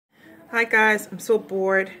Hi guys, I'm so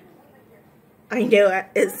bored. I know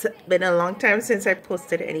it's been a long time since I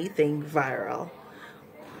posted anything viral,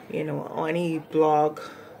 on any blog.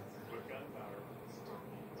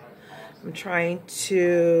 I'm trying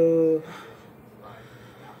to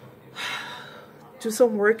do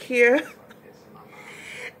some work here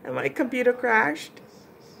and my computer crashed.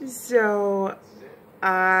 So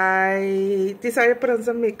I decided to put on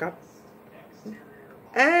some makeup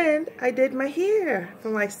and I did my hair for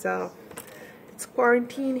myself. It's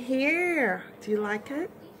quarantine hair. Do you like it?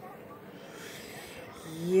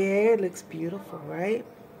 Yeah, it looks beautiful, right?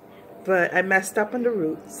 But I messed up on the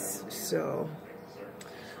roots, so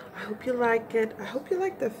I hope you like it. I hope you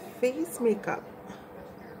like the face makeup.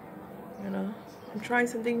 I'm trying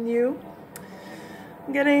something new.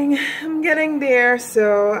 I'm getting there,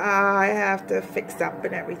 so I have to fix up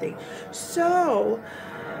and everything. So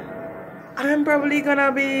I'm probably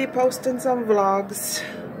gonna be posting some vlogs,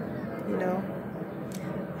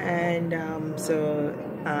 and so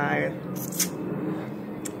I'm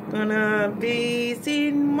gonna be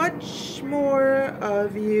seeing much more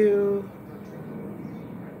of you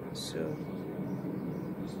soon.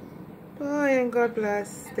 Bye and God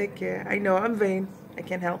bless. Take care. I know I'm vain. I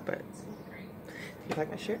can't help it. You like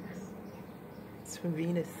my shirt? It's from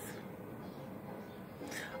Venus.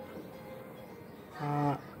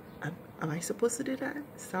 Am I supposed to do that?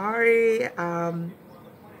 Sorry.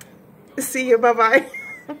 See you. Bye bye.